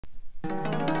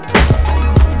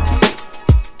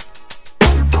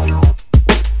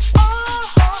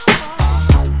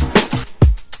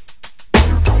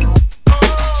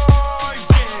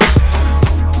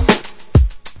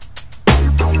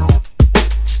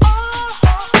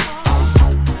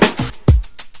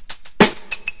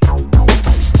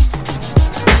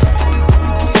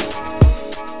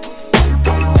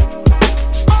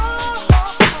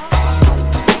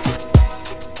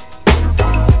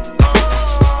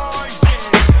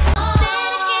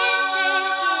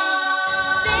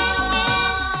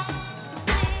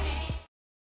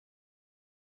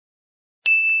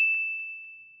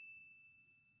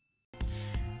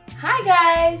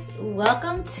guys,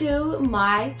 welcome to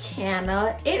my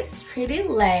channel. It's pretty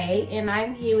late and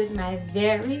I'm here with my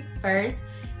very first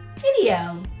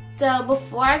video. So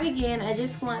before I begin, I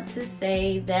just want to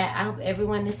say that I hope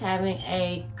everyone is having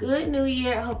a good new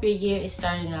year. I hope your year is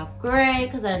starting off great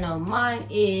because I know mine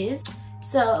is.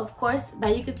 So of course,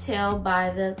 you could tell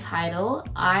by the title,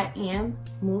 I am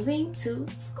moving to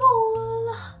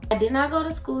school. I did not go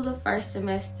to school the first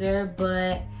semester,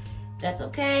 but that's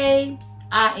okay.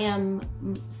 I am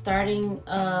starting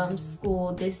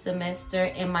school this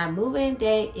semester and my move-in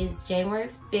date is January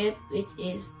 5th, which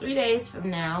is 3 days from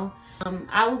now.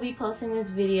 I will be posting this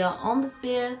video on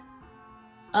the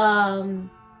 5th.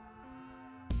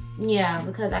 Yeah,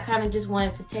 because I kind of just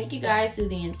wanted to take you guys through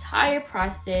the entire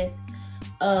process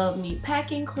of me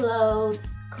packing clothes,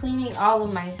 cleaning all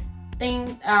of my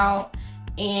things out,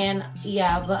 and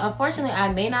yeah, but unfortunately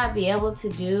I may not be able to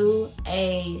do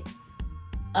a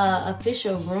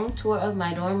official room tour of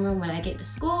my dorm room when I get to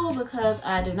school because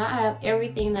I do not have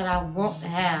everything that I want to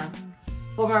have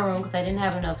for my room because I didn't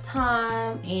have enough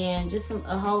time and just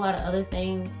a whole lot of other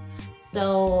things.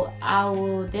 So I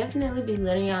will definitely be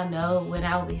letting y'all know when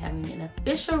I will be having an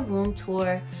official room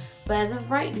tour. But as of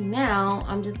right now,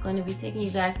 I'm just going to be taking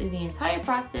you guys through the entire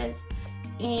process,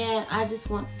 and I just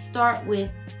want to start with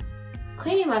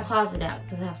cleaning my closet out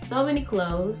because I have so many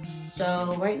clothes.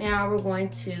 So right now we're going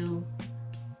to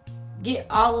get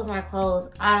all of my clothes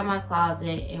out of my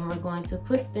closet and we're going to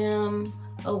put them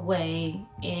away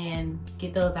and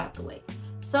get those out the way.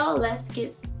 So let's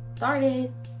get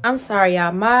started. I'm sorry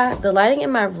y'all, the lighting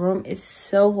in my room is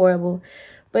so horrible,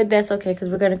 but that's okay because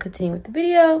we're going to continue with the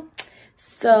video.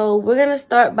 So we're going to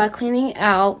start by cleaning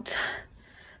out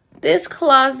this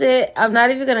closet. I'm not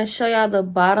even going to show y'all the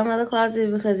bottom of the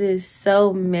closet because it is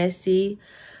so messy.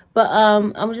 But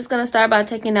I'm just going to start by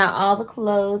taking out all the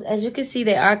clothes. As you can see,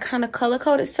 they are kind of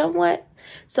color-coded somewhat.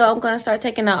 So I'm going to start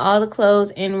taking out all the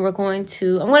clothes and I'm going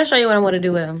to show you what I'm going to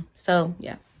do with them. So,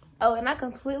 yeah. Oh, and I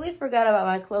completely forgot about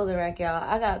my clothing rack, y'all.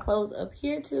 I got clothes up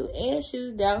here, too, and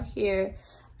shoes down here.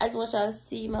 I just want y'all to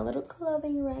see my little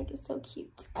clothing rack. It's so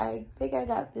cute. I think I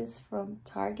got this from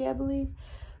Target, I believe.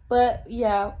 But,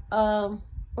 yeah,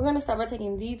 we're going to start by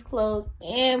taking these clothes,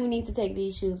 and we need to take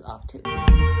these shoes off, too.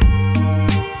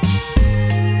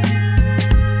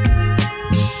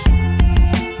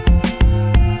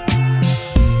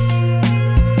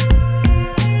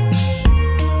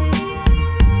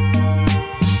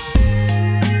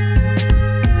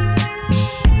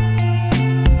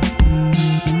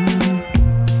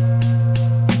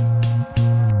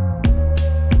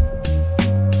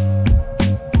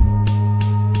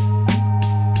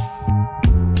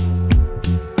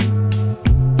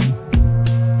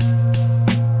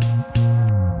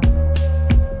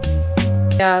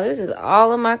 Y'all, this is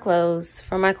all of my clothes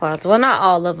from my closet. Well, not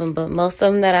all of them, but most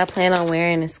of them that I plan on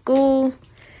wearing in school.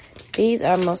 These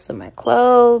are most of my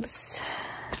clothes.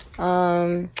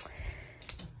 Yeah.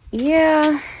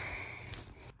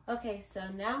 Okay, so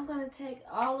now I'm going to take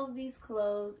all of these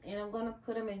clothes and I'm going to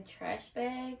put them in trash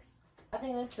bags. I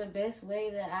think that's the best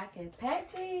way that I can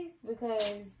pack these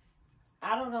because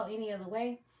I don't know any other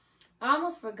way. I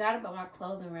almost forgot about my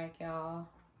clothing rack, y'all.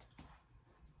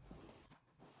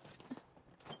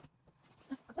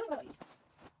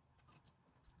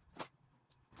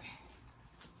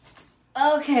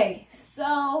 Okay,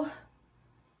 so,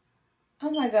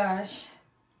 oh my gosh,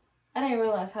 I didn't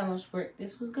realize how much work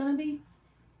this was gonna be.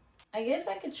 I guess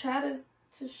I could try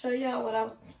to show y'all what I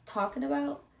was talking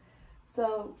about.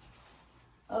 So,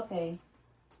 okay,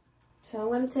 so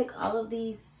I'm gonna take all of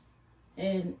these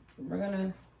and we're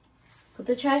gonna put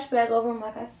the trash bag over them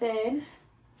like I said.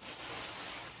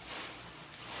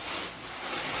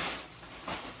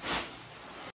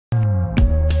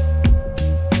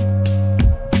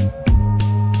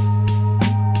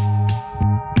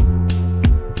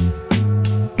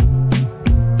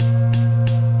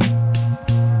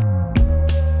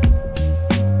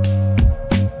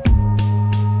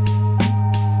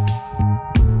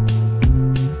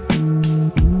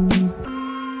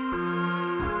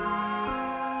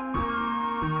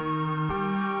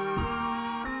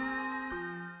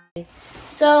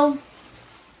 So,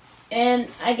 and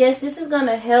I guess this is going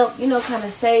to help, you know, kind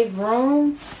of save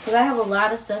room because I have a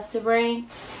lot of stuff to bring.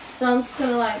 So I'm just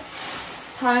going to like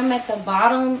tie them at the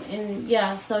bottom and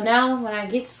yeah. So now when I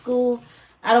get to school,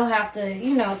 I don't have to,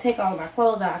 you know, take all my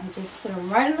clothes out. I can just put them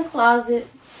right in the closet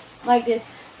like this.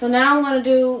 So now I'm going to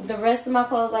do the rest of my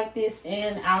clothes like this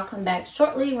and I'll come back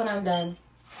shortly when I'm done.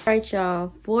 All right,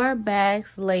 y'all, 4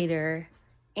 bags later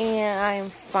and I am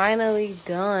finally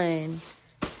done.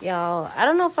 Y'all, I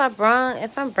don't know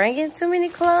if I'm bringing too many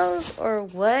clothes or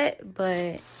what,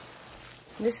 but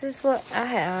this is what I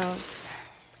have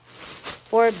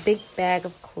for a big bag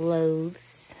of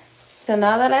clothes. So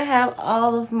now that I have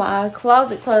all of my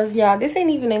closet clothes, y'all, this ain't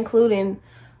even including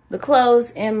the clothes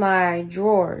in my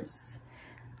drawers.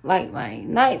 Like my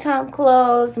nighttime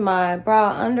clothes, my bra,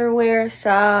 underwear,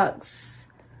 socks,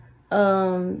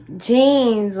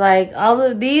 jeans. Like all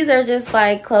of these are just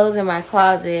like clothes in my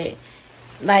closet.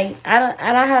 Like I don't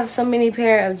have so many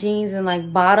pair of jeans and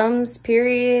like bottoms,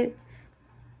 period.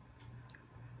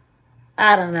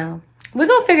 I don't know. We're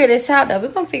gonna figure this out though. We're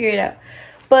gonna figure it out.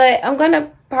 But I'm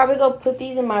gonna probably go put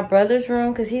these in my brother's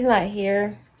room because he's not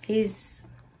here.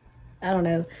 I don't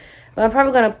know. But I'm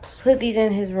probably gonna put these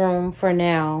in his room for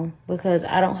now because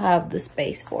I don't have the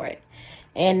space for it.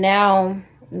 And now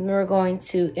we're going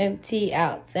to empty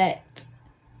out that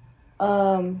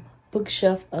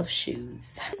bookshelf of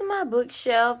shoes. This is my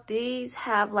bookshelf. These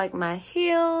have like my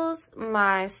heels,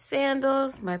 my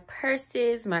sandals, my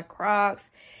purses, my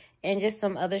Crocs, and just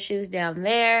some other shoes down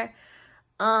there.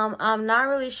 I'm not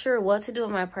really sure what to do with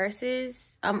my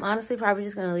purses. I'm honestly probably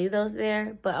just gonna leave those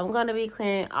there, but I'm gonna be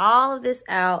cleaning all of this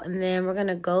out, and then we're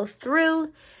gonna go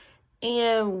through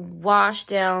and wash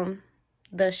down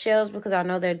the shelves because I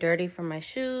know they're dirty from my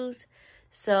shoes.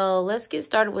 So let's get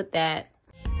started with that.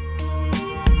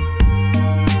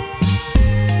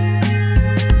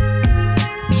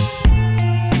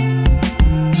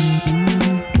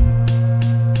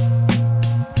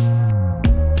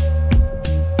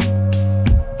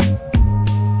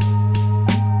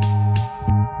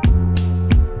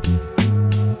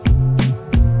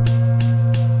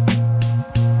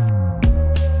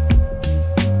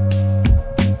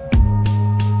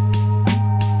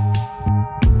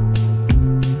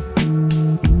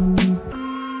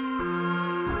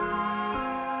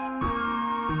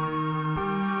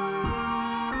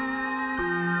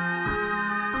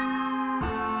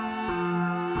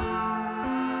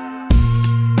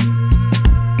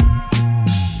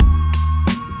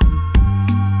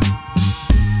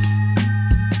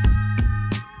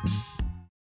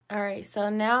 Alright, so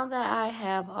now that I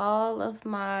have all of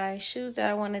my shoes that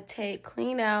I want to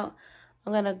clean out,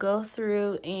 I'm going to go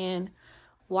through and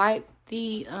wipe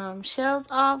the shelves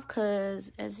off because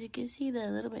as you can see, they're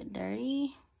a little bit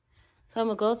dirty. So I'm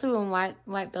going to go through and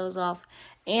wipe those off.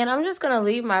 And I'm just going to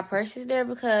leave my purses there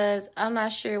because I'm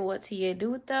not sure what to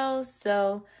do with those.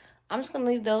 So I'm just going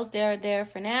to leave those there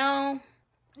for now.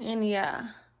 And yeah.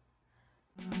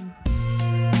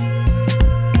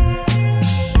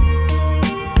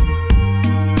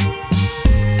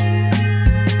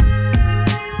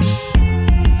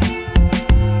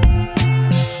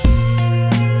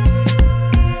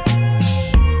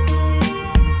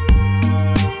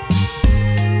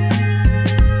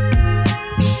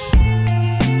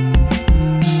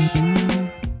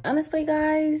 Honestly,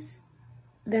 guys,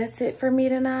 that's it for me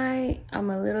tonight. I'm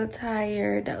a little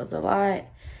tired. That was a lot.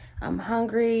 I'm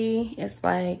hungry. It's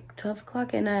like 12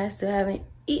 o'clock at night. I still haven't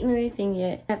eaten anything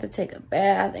yet. I have to take a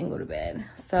bath and go to bed.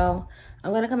 So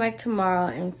I'm gonna come back tomorrow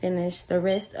and finish the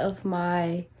rest of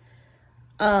my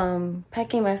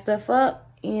packing my stuff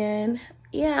up. And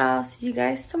yeah, I'll see you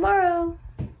guys tomorrow.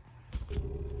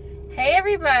 Hey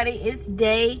everybody, it's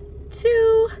day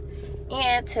 2,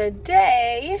 and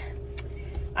today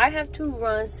I have to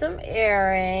run some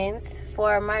errands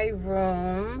for my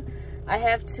room. I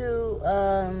have to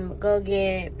go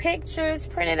get pictures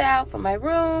printed out for my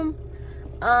room.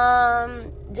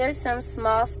 Just some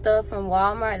small stuff from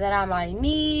Walmart that I might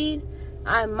need.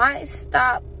 I might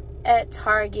stop at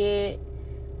TJ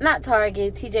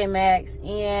Maxx,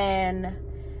 and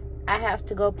I have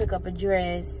to go pick up a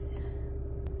dress.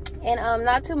 And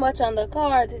not too much on the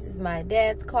car. This is my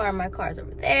dad's car. My car's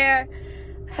over there.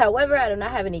 However, I do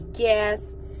not have any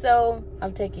gas, so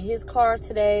I'm taking his car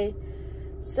today.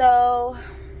 So,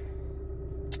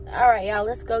 all right, y'all,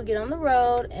 let's go get on the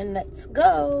road and let's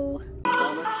go.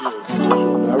 Never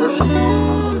be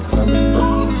another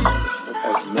person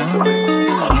as mentally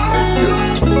tough as you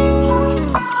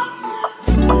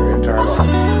your entire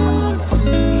life,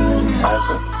 and he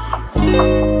hasn't.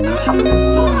 You need to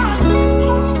learn.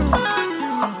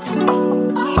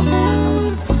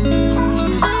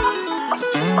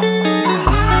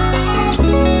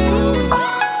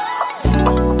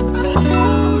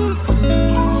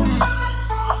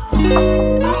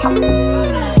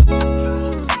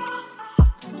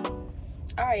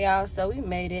 Y'all, so we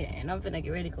made it, and I'm finna get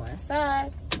ready to go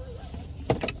inside.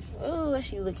 Oh, what's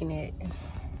she looking at?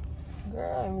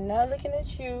 Girl, I'm not looking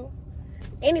at you.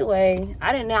 Anyway,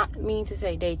 I did not mean to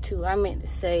say day 2. I meant to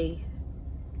say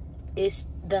it's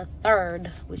the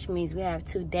 3rd, which means we have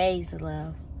 2 days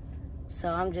left. So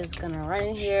I'm just gonna run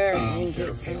in here and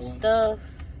get some stuff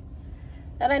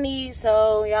that I need.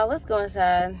 So y'all, let's go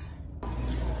inside.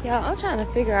 Y'all, I'm trying to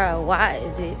figure out why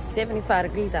is it 75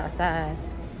 degrees outside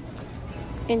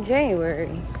in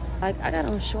January. Like, I got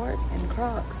on shorts and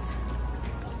Crocs.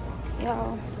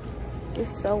 Y'all,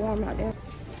 it's so warm out there.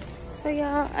 So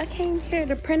y'all, I came here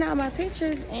to print out my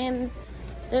pictures and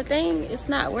their thing is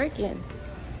not working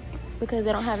because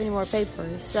they don't have any more paper.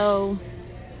 So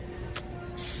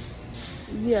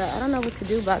yeah, I don't know what to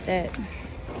do about that.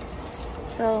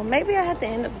 So maybe I have to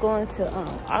end up going to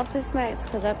Office Max,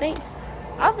 because I think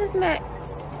Office Max,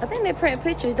 I think they print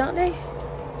pictures, don't they?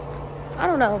 I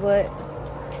don't know, but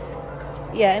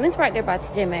yeah, and it's right there by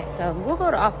TJ Maxx. So we'll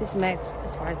go to Office Max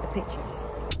as far as the pictures.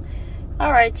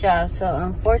 All right, y'all. So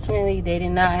unfortunately, they did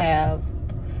not have.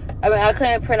 I mean, I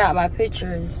couldn't print out my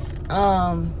pictures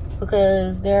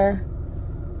because the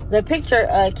picture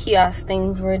kiosk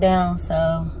things were down. So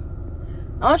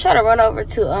I'm gonna try to run over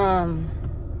to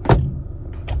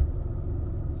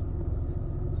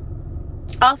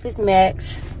Office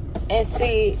Max and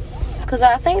see, because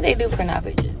I think they do print out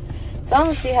pictures. So I'm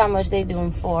gonna see how much they do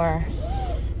them for,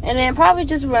 and then probably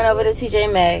just run over to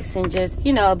TJ Maxx and just,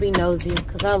 you know, be nosy,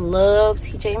 because I love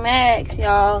TJ Maxx,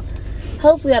 y'all.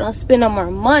 Hopefully I don't spend no more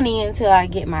money until I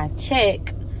get my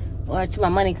check or till my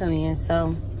money come in.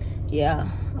 So yeah,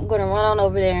 I'm gonna run on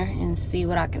over there and see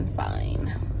what I can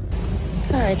find.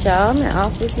 All right, y'all, I'm at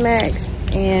Office Max,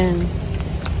 and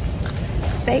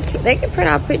they can print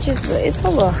out pictures, but it's a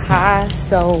little high,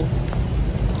 so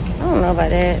I don't know about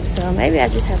that. So maybe I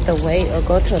just have to wait or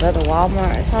go to another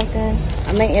Walmart or something.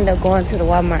 I may end up going to the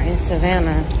Walmart in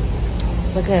Savannah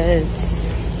because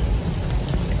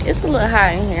it's a little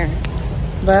high in here.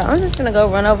 But I'm just gonna go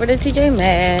run over to TJ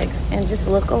Maxx and just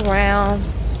look around.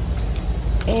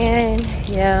 And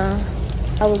yeah,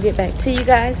 I will get back to you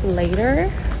guys later.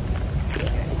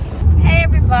 Hey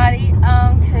everybody,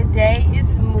 today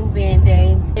is move-in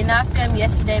day. Did not film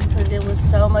yesterday because there was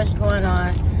so much going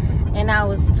on and I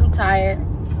was too tired.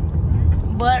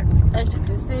 But as you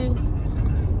can see,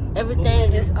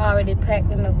 everything is already packed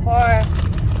in the car,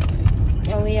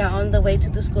 and we are on the way to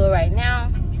the school right now.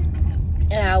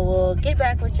 And I will get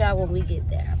back with y'all when we get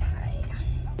there. Bye.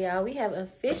 Y'all, we have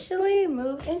officially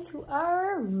moved into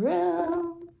our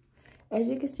room. As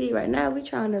you can see right now, we're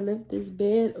trying to lift this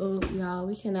bed up, y'all.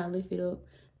 We cannot lift it up.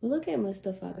 But look at my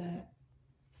stuff I got.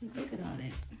 Look at all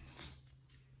that.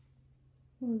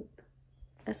 Look,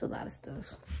 that's a lot of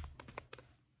stuff.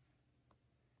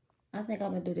 I think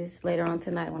I'm gonna do this later on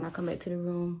tonight when I come back to the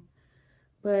room.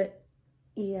 But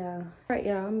yeah. All right,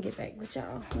 y'all, I'm gonna get back with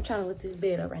y'all. I'm trying to lift this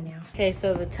bed up right now. Okay,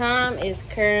 so the time is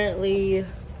currently,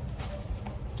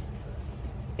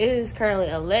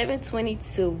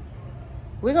 11:22.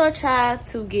 We're gonna try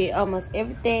to get almost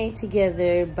everything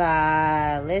together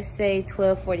by, let's say,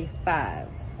 12:45.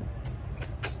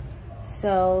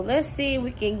 So let's see if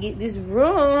we can get this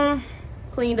room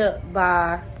cleaned up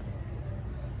by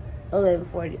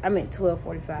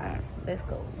 12:45. Let's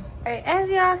go. All right, as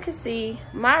y'all can see,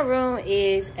 my room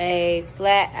is a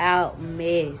flat out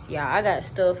mess, y'all. I got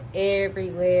stuff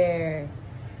everywhere.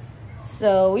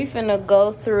 So we finna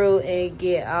go through and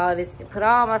get all this, put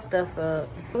all my stuff up.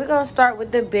 We're gonna start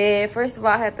with the bed. First of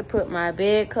all, I have to put my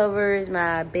bed covers,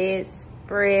 my bed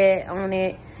spread on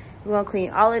it. We're gonna clean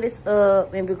all of this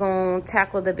up and we're gonna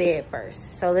tackle the bed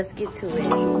first. So let's get to it.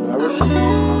 Never be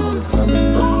another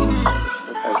person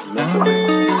as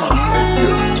mentally tough as you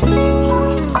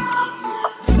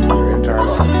your entire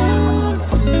life.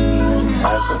 And he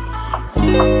hasn't.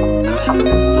 You need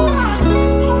to learn.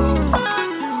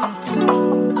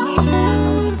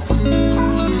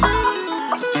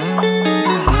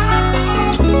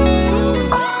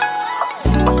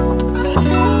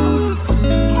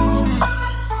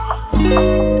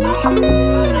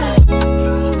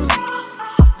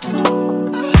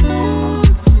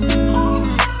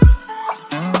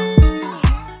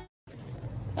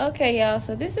 Okay, y'all,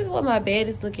 so this is what my bed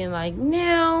is looking like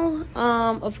now.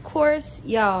 Of course,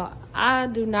 y'all, I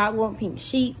do not want pink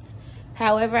sheets.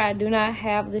 However, I do not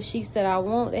have the sheets that I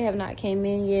want. They have not came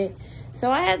in yet.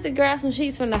 So I had to grab some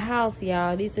sheets from the house,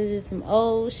 y'all. These are just some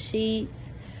old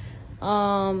sheets.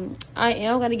 I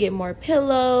am gonna get more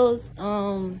pillows.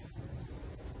 I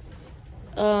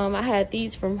had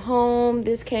these from home.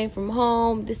 This came from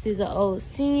home. This is an old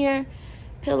senior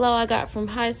pillow I got from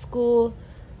high school.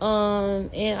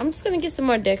 And I'm just gonna get some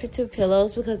more decorative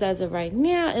pillows because as of right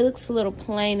now it looks a little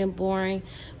plain and boring,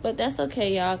 but that's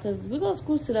okay, y'all, because we're gonna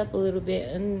spruce it up a little bit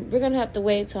and we're gonna have to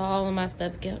wait till all of my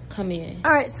stuff come in.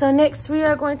 All right, so next we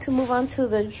are going to move on to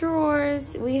the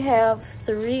drawers. We have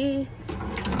 3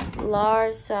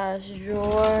 large size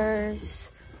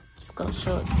drawers. Just gonna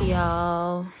show it to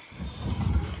y'all.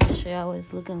 show y'all what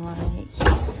it's looking like.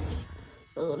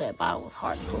 Oh, that bottle was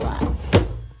hard to pull out.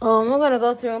 I'm gonna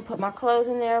go through and put my clothes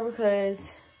in there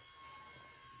because,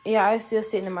 yeah, it's still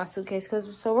sitting in my suitcase.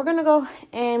 So we're gonna go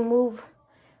and move.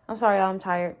 I'm sorry, y'all, I'm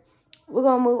tired. We're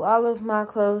gonna move all of my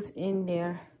clothes in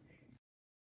there.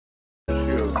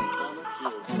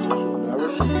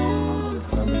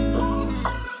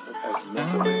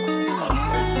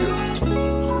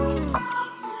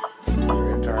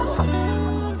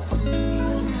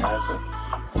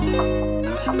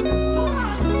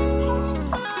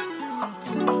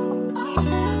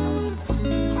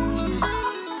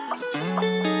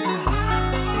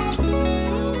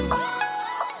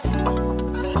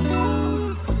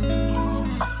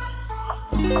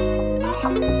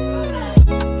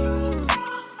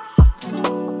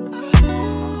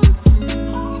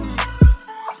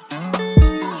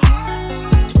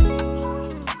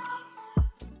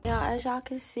 As y'all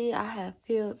can see, I have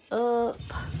filled up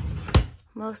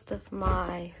most of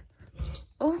my,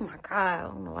 oh my god, I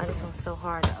don't know why this one's so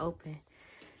hard to open.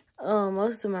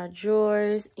 Most of my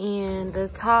drawers, and the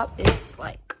top is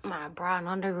like my brown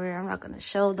underwear. I'm not gonna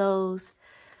show those,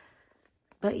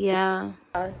 but yeah.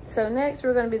 So next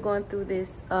we're gonna be going through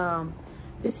this.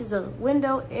 This is a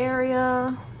window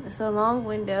area. It's a long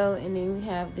window, and then we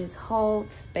have this whole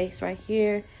space right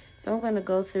here. So I'm going to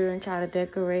go through and try to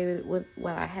decorate it with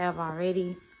what I have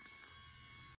already.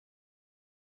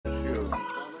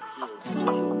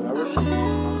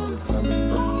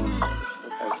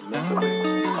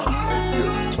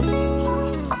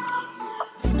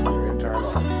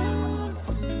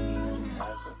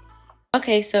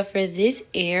 Okay, so for this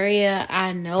area,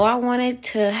 I know I wanted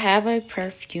to have a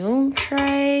perfume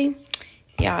tray.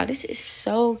 Y'all, this is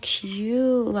so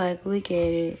cute. Like, look at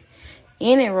it.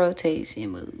 And it rotates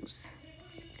and moves.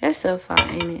 That's so fun,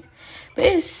 ain't it? But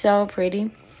it's so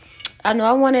pretty. I know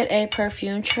I wanted a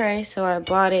perfume tray, so I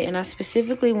bought it. And I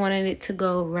specifically wanted it to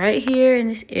go right here in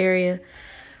this area.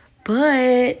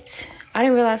 But I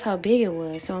didn't realize how big it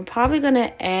was. So I'm probably going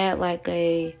to add like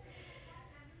a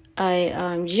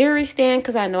jewelry stand.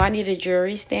 Because I know I need a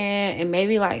jewelry stand. And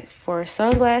maybe like for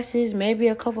sunglasses. Maybe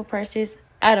a couple purses.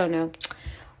 I don't know.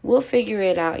 We'll figure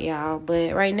it out, y'all.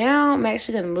 But right now, I'm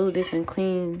actually going to move this and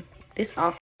clean this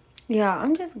off. Yeah,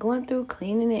 I'm just going through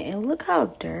cleaning it. And look how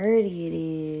dirty it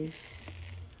is.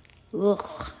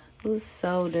 Ugh. It was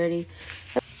so dirty.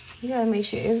 You got to make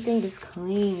sure everything is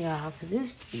clean, y'all. Because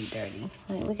this be dirty.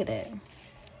 Like, look at that.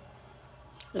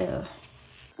 Yeah.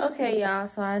 Okay, y'all.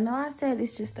 So I know I said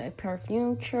it's just a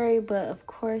perfume tray. But, of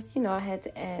course, you know, I had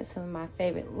to add some of my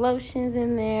favorite lotions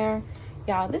in there.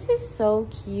 Y'all, this is so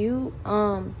cute.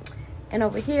 And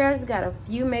over here, I just got a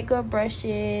few makeup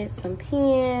brushes, some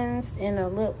pens, and a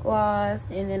lip gloss.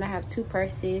 And then I have 2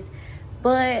 purses.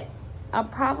 But I'm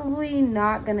probably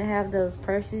not going to have those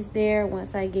purses there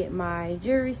once I get my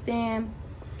jewelry stand.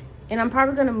 And I'm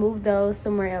probably going to move those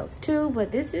somewhere else too.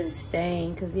 But this is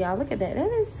staying because, y'all, look at that.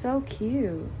 That is so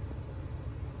cute.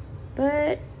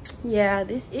 But, yeah,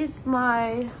 this is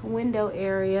my window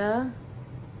area.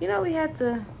 You know, we had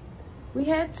to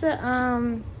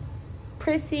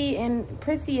prissy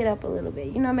it up a little bit,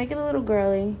 you know, make it a little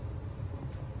girly.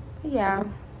 But yeah.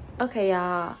 Okay,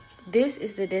 y'all, this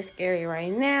is the desk area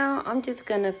right now. I'm just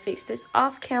gonna fix this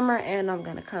off camera and I'm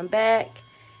gonna come back.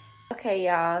 Okay,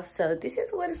 y'all, so this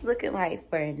is what it's looking like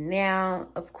for now.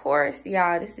 Of course,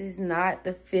 y'all, this is not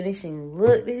the finishing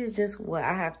look. This is just what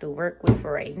I have to work with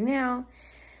for right now.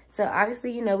 So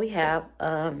obviously, you know, we have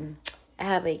I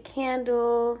have a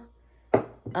candle,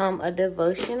 a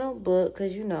devotional book,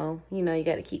 because you know you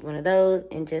got to keep one of those,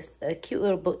 and just a cute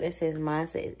little book that says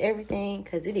mindset is everything,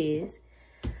 because it is.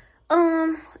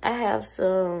 I have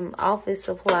some office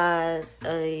supplies,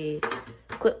 a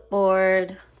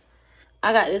clipboard.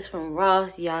 I got this from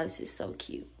Ross, y'all. This is so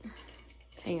cute.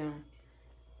 Hang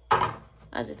on.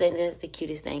 I just think that's the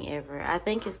cutest thing ever. I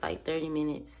think it's like 30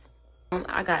 minutes.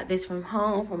 I got this from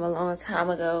home from a long time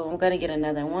ago. I'm gonna get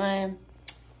another one.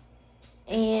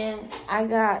 And I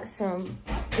got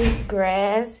this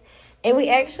grass. And we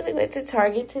actually went to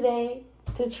Target today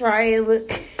to try and look.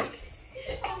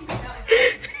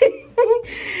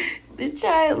 To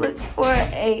try and look for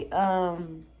a,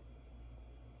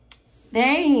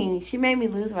 dang, she made me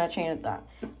lose my train of thought.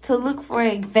 To look for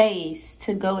a vase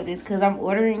to go with this, because I'm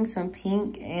ordering some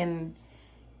pink and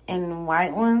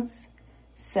white ones.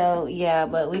 So, yeah,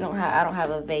 but I don't have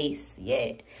a vase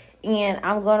yet. And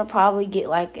I'm going to probably get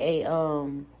like a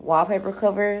wallpaper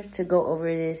cover to go over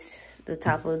the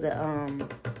top of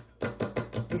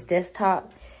this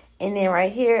desktop. And then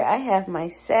right here, I have my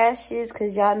sashes,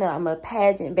 because y'all know I'm a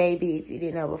pageant baby. If you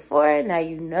didn't know before, now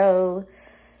you know.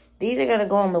 These are gonna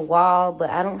go on the wall, but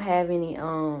I don't have any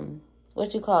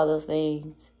what you call those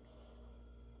things?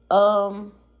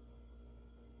 Y'all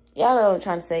know what I'm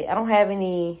trying to say. I don't have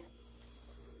any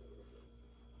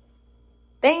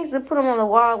things to put them on the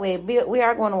wall with. We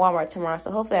are going to Walmart tomorrow,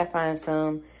 so hopefully I find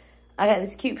some. I got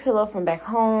this cute pillow from back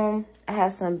home. I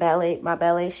have some my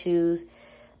ballet shoes.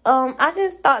 I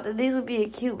just thought that these would be a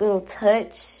cute little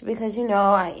touch because, you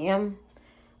know, I am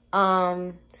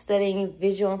studying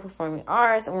visual and performing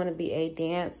arts. I want to be a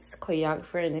dance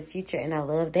choreographer in the future, and I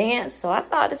love dance. So I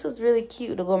thought this was really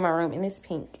cute to go in my room, and it's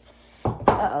pink.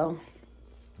 Uh-oh.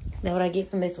 That's what I get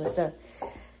from this with stuff.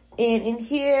 And in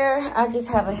here, I just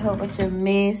have a whole bunch of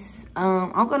mess.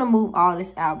 I'm going to move all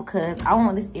this out because I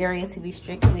want this area to be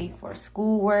strictly for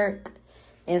schoolwork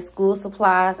and school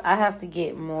supplies. I have to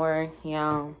get more,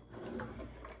 y'all.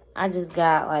 I just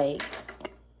got, like,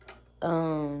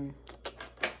 some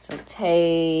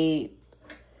tape,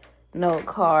 note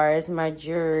cards, my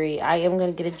jewelry. I am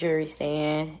going to get a jewelry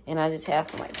stand. And I just have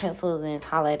some, like, pencils and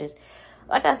highlighters.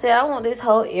 Like I said, I want this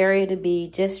whole area to be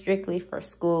just strictly for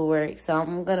schoolwork. So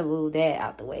I'm going to move that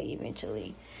out the way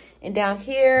eventually. And down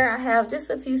here, I have just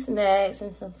a few snacks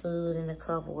and some food and a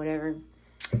cup or whatever.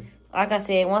 Like I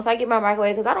said, once I get my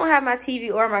microwave, because I don't have my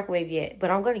TV or microwave yet.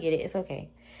 But I'm going to get it. It's okay.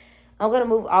 I'm going to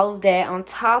move all of that on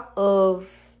top of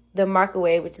the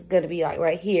microwave, which is going to be like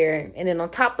right here. And then on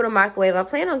top of the microwave, I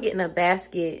plan on getting a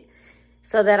basket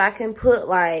so that I can put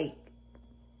like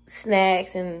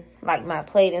snacks and like my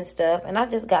plate and stuff. And I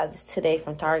just got this today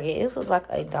from Target. This was like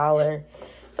 $1.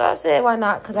 So I said, why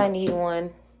not? Because I need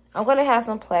one. I'm going to have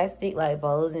some plastic like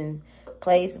bowls and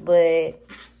plates, but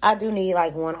I do need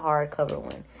like one hardcover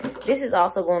one. This is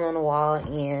also going on the wall,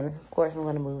 and of course I'm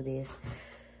going to move this.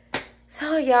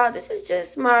 So y'all, this is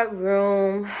just my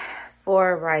room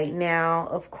for right now.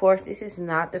 Of course, this is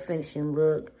not the finishing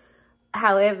look.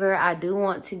 However, I do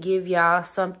want to give y'all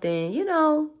something, you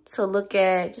know, to look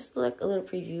at. Just look a little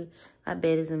preview. My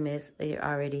bed is a mess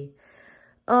already.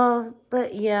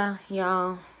 But yeah,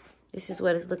 y'all, this is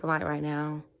what it's looking like right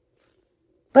now.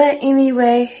 But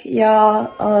anyway,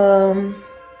 y'all,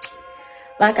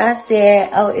 like I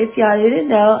said, if y'all didn't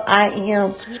know, I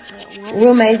am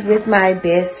roommates with my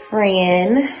best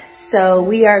friend. So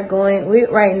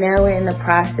right now we're in the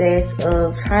process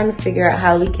of trying to figure out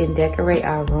how we can decorate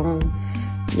our room.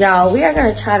 Y'all, we are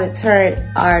going to try to turn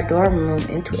our dorm room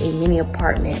into a mini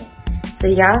apartment. So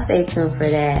y'all stay tuned for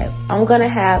that. I'm going to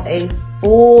have a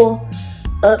full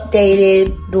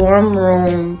updated dorm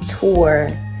room tour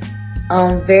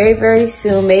very, very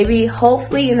soon. Maybe,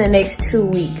 hopefully in the next 2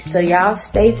 weeks. So y'all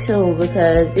stay tuned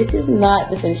because this is not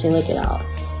the finishing look at all.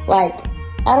 Like,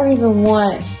 I don't even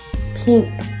want pink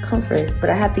comforts, but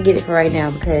I have to get it for right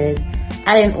now because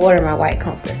I didn't order my white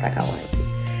comforts like I wanted to.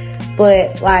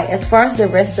 But like, as far as the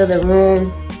rest of the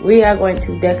room, we are going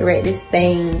to decorate this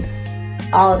thing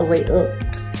all the way up.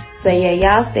 So yeah,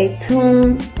 y'all stay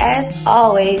tuned. As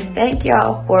always, thank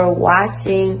y'all for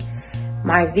watching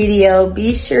my video.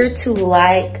 Be sure to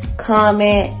like,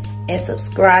 comment, and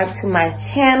subscribe to my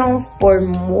channel for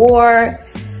more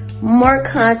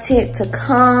content to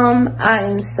come. I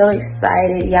am so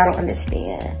excited. Y'all don't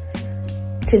understand.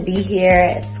 To be here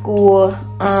at school,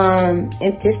 and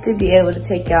just to be able to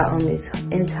take y'all on this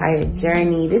entire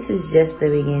journey. This is just the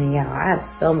beginning, y'all. I have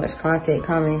so much content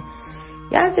coming.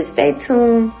 Y'all just stay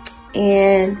tuned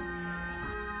and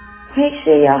make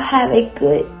sure y'all have a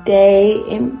good day,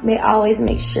 and always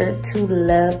make sure to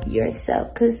love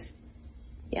yourself, because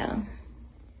yeah,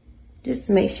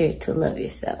 just make sure to love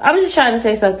yourself. I'm just trying to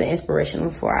say something inspirational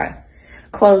before I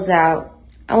close out.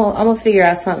 I'm gonna figure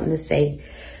out something to say.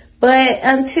 But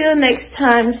until next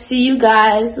time, see you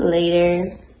guys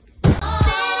later.